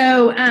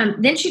 So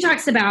then she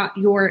talks about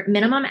your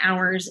minimum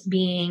hours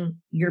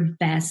being your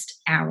best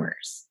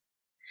hours.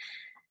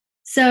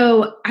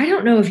 So I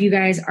don't know if you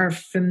guys are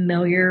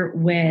familiar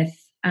with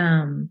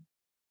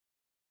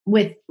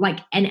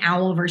like an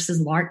owl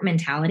versus lark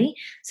mentality.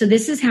 So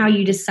this is how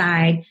you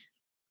decide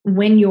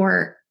when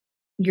your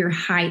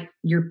height,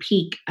 your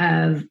peak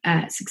of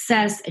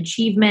success,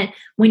 achievement,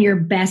 when your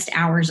best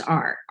hours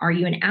are. Are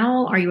you an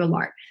owl? Are you a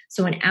lark?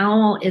 So an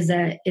owl is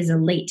a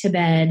late to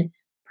bed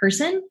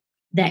person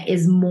that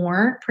is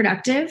more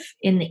productive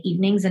in the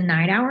evenings and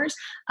night hours.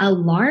 A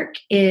lark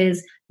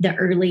is the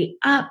early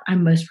up,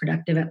 I'm most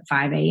productive at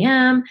 5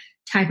 a.m.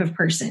 type of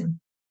person.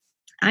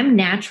 I'm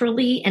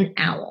naturally an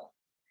owl.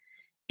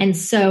 And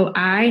so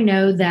I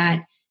know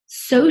that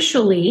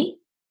socially,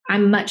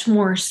 I'm much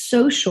more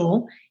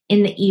social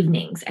in the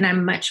evenings, and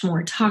I'm much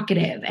more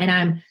talkative, and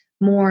I'm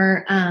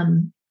more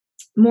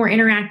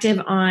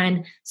interactive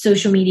on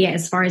social media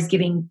as far as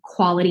giving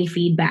quality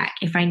feedback.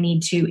 If I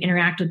need to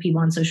interact with people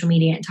on social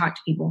media and talk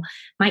to people,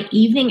 my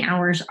evening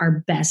hours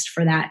are best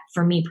for that,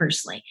 for me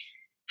personally.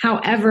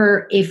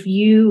 However, if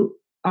you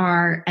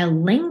are a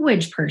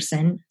language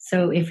person,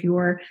 so if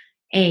you're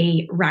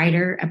a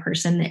writer, a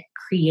person that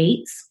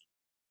creates,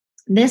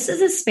 this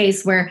is a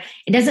space where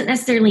it doesn't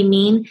necessarily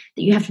mean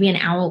that you have to be an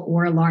owl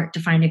or a lark to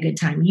find a good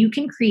time. You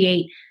can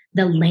create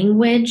the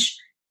language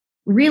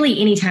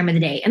really any time of the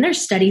day. And there's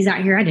studies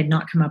out here. I did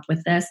not come up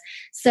with this.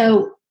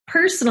 So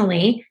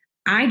personally,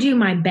 I do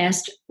my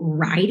best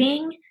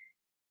writing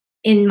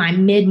in my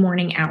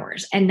mid-morning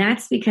hours. And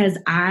that's because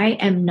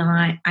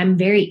I'm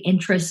very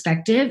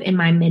introspective in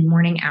my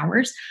mid-morning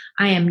hours.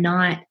 I am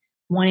not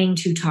wanting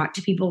to talk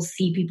to people,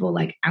 see people.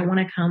 Like, I want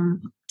to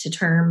come to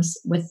terms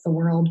with the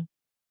world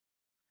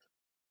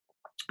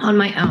on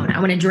my own. I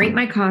want to drink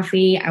my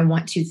coffee. I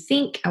want to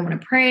think. I want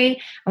to pray.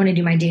 I want to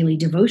do my daily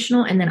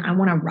devotional. And then I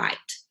want to write.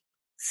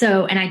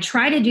 So, and I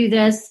try to do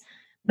this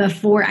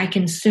before I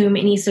consume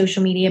any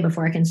social media,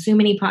 before I consume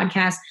any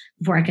podcasts,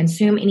 before I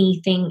consume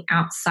anything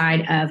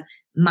outside of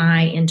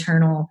my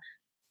internal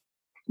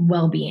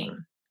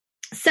well-being.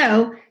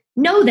 So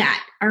know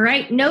that, all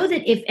right? Know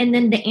that and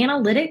then the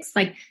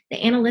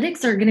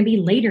analytics are going to be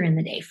later in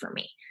the day for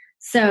me.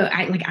 So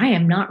I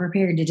am not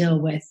prepared to deal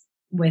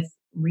with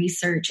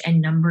research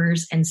and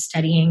numbers and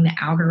studying the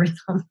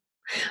algorithm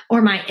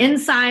or my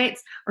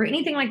insights or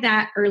anything like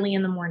that early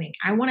in the morning.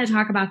 I want to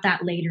talk about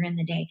that later in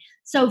the day.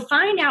 So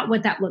find out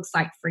what that looks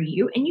like for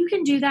you. And you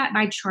can do that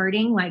by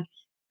charting, like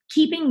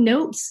keeping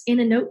notes in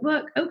a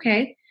notebook.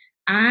 Okay,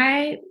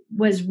 I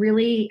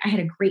had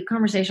a great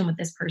conversation with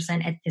this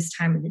person at this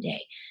time of the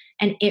day,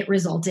 and it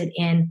resulted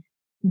in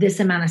this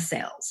amount of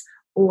sales,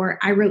 or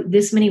I wrote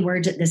this many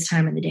words at this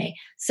time of the day.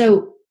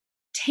 So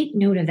take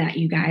note of that,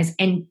 you guys,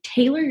 and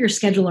tailor your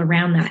schedule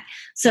around that.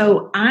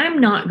 So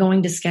I'm not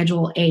going to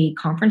schedule a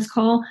conference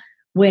call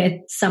with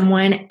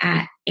someone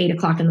at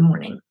 8:00 in the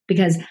morning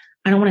because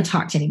I don't want to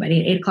talk to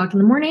anybody at 8:00 in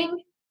the morning.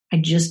 I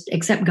just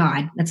accept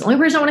God. That's the only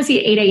person I want to see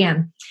at 8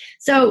 a.m.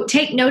 So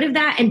take note of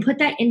that and put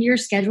that into your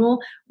schedule.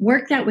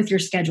 Work that with your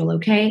schedule,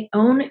 okay?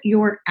 Own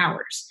your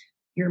hours,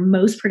 your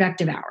most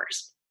productive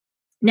hours.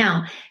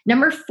 Now,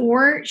 number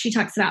 4, she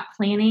talks about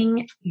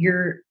plan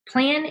your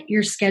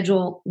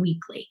schedule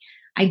weekly.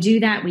 I do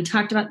that. We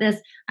talked about this.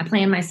 I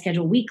plan my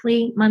schedule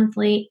weekly,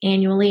 monthly,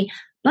 annually,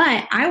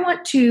 but I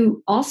want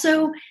to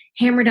also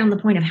hammer down the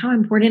point of how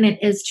important it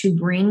is to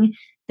bring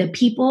the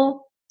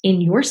people in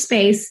your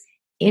space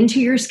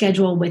into your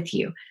schedule with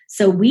you.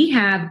 So we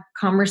have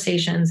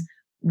conversations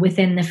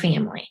within the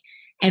family.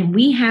 And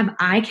we have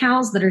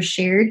iCals that are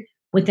shared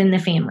within the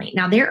family.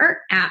 Now, there are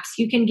apps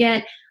you can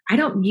get. I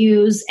don't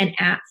use an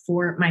app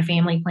for my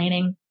family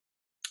planning.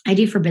 I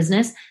do for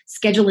business.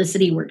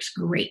 Schedulicity works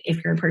great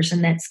if you're a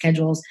person that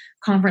schedules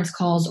conference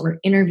calls or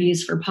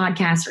interviews for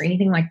podcasts or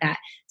anything like that.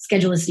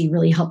 Schedulicity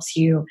really helps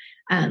you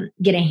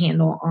get a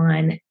handle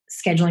on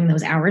scheduling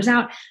those hours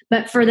out.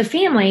 But for the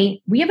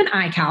family, we have an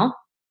iCal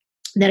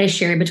that is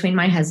shared between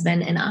my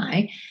husband and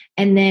I.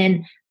 And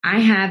then I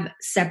have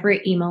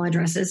separate email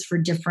addresses for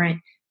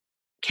different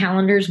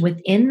calendars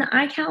within the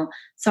iCal.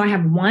 So I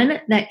have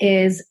one that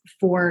is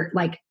for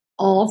like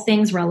all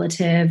things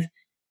relative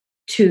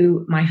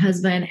to my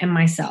husband and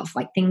myself,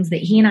 like things that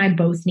he and I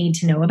both need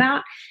to know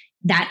about.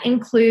 That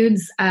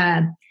includes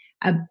a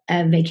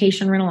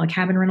vacation rental, a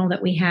cabin rental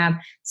that we have,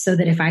 so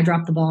that if I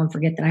drop the ball and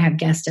forget that I have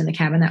guests in the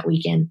cabin that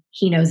weekend,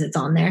 he knows it's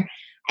on there.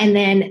 And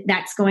then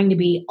that's going to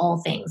be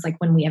all things like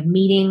when we have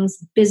meetings,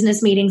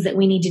 business meetings that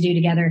we need to do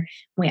together,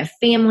 when we have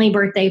family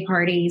birthday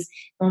parties,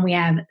 when we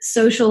have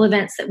social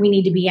events that we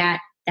need to be at,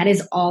 that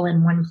is all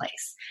in one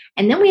place.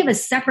 And then we have a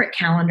separate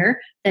calendar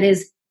that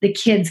is the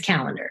kids'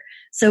 calendar.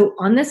 So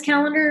on this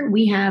calendar,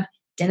 we have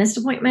dentist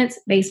appointments,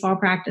 baseball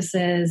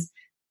practices,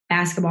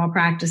 basketball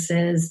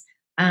practices,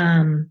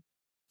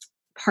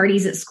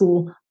 parties at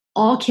school,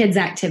 all kids'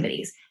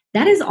 activities.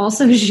 That is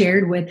also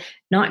shared with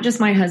not just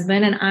my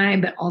husband and I,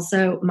 but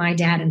also my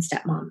dad and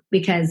stepmom,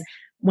 because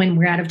when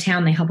we're out of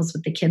town, they help us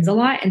with the kids a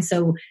lot. And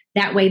so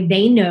that way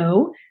they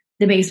know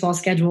the baseball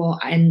schedule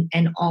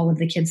and all of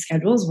the kids'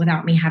 schedules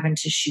without me having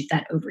to shoot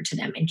that over to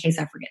them in case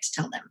I forget to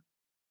tell them.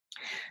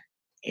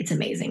 It's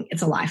amazing.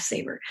 It's a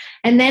lifesaver.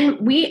 And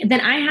then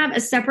I have a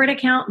separate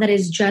account that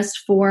is just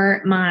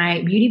for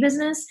my beauty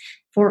business,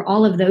 for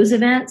all of those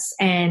events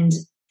and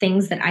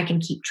things that I can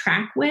keep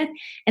track with.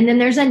 And then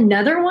there's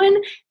another one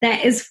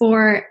that is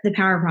for the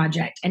Power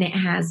Project, and it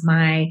has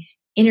my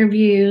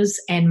interviews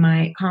and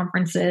my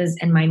conferences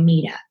and my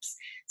meetups.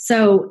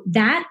 So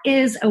that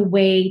is a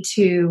way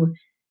to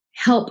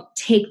help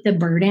take the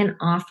burden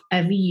off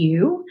of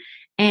you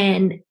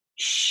and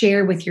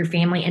share with your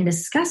family and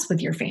discuss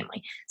with your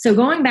family. So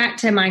going back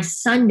to my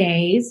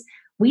Sundays,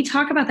 we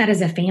talk about that as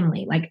a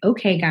family. Like,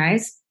 okay,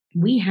 guys,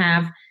 we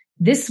have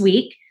this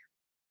week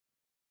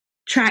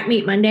track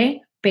meet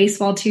Monday,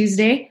 baseball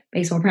Tuesday,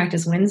 baseball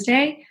practice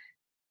Wednesday,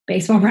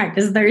 baseball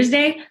practice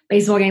Thursday,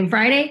 baseball game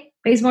Friday,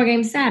 baseball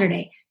game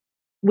Saturday.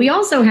 We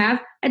also have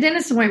a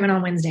dentist appointment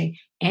on Wednesday,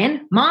 and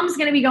mom's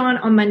going to be gone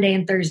on Monday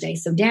and Thursday.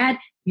 So dad,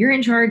 you're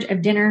in charge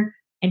of dinner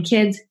and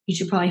kids. You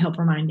should probably help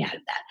remind dad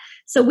of that.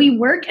 So we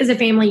work as a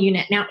family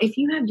unit. Now, if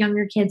you have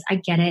younger kids, I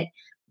get it.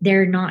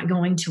 They're not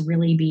going to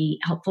really be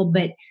helpful,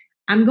 but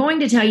I'm going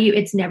to tell you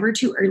it's never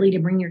too early to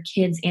bring your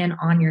kids in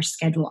on your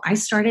schedule. I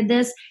started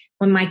this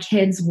when my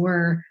kids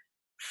were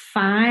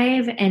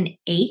 5 and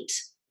 8,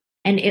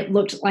 and it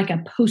looked like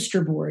a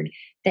poster board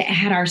that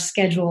had our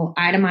schedule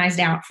itemized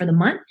out for the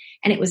month,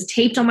 and it was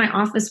taped on my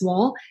office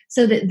wall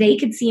so that they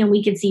could see and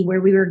we could see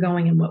where we were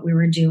going and what we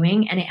were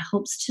doing. And it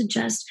helps to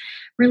just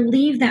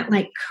relieve that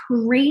like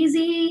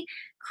craziness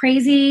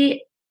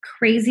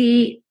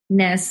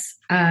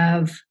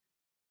of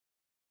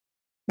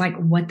like,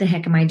 what the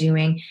heck am I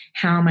doing?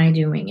 How am I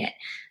doing it?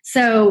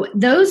 So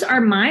those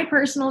are my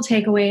personal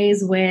takeaways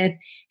with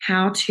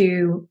how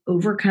to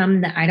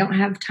overcome the I don't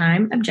have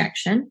time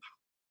objection,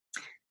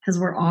 because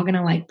we're all going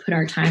to like put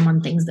our time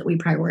on things that we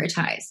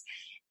prioritize.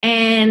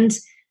 And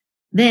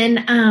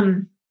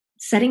then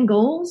setting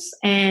goals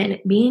and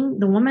being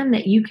the woman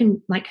that you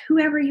can, like,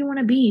 whoever you want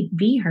to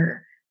be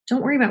her.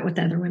 Don't worry about what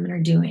the other women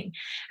are doing.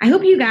 I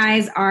hope you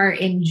guys are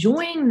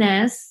enjoying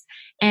this,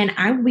 and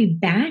I will be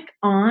back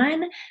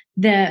on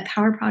the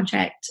Power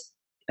Project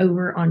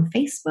over on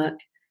Facebook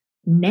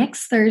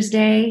next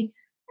Thursday,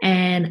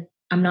 and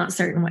I'm not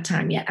certain what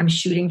time yet. I'm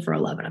shooting for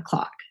 11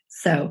 o'clock.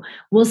 So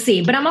we'll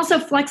see. But I'm also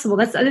flexible.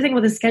 That's the other thing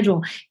with a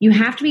schedule. You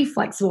have to be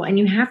flexible, and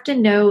you have to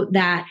know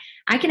that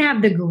I can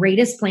have the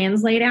greatest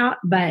plans laid out,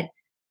 but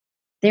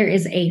there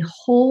is a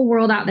whole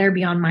world out there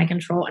beyond my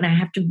control, and I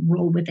have to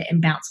roll with it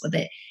and bounce with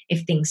it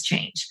if things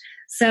change.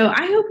 So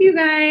I hope you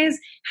guys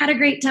had a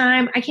great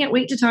time. I can't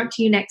wait to talk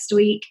to you next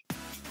week.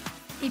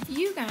 If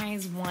you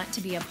guys want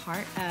to be a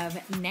part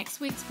of next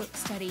week's book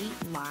study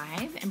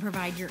live and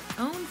provide your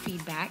own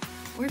feedback,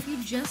 or if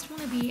you just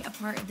want to be a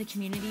part of the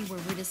community where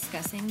we're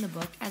discussing the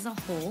book as a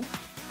whole,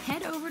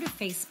 head over to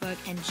Facebook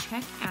and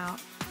check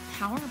out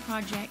Power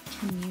Project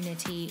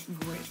Community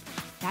Group.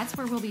 That's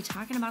where we'll be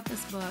talking about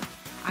this book.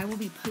 I will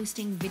be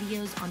posting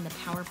videos on the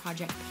Power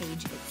Project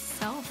page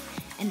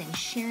itself and then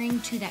sharing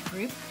to that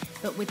group.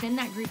 But within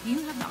that group, you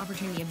have the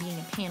opportunity of being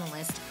a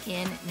panelist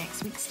in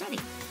next week's study.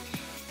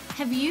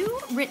 Have you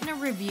written a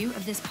review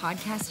of this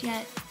podcast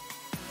yet?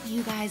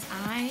 You guys,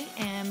 I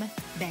am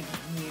begging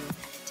you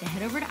to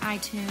head over to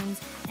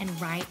iTunes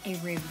and write a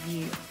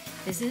review.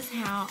 This is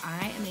how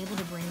I am able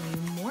to bring you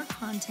more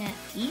content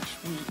each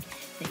week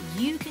that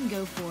you can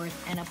go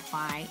forth and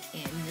apply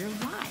in your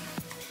life.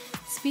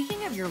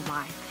 Speaking of your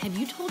life, have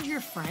you told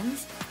your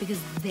friends?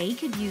 Because they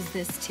could use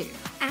this too.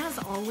 As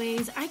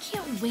always, I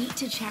can't wait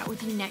to chat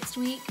with you next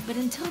week, but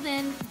until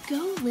then,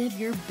 go live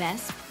your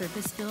best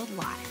purpose-filled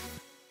life.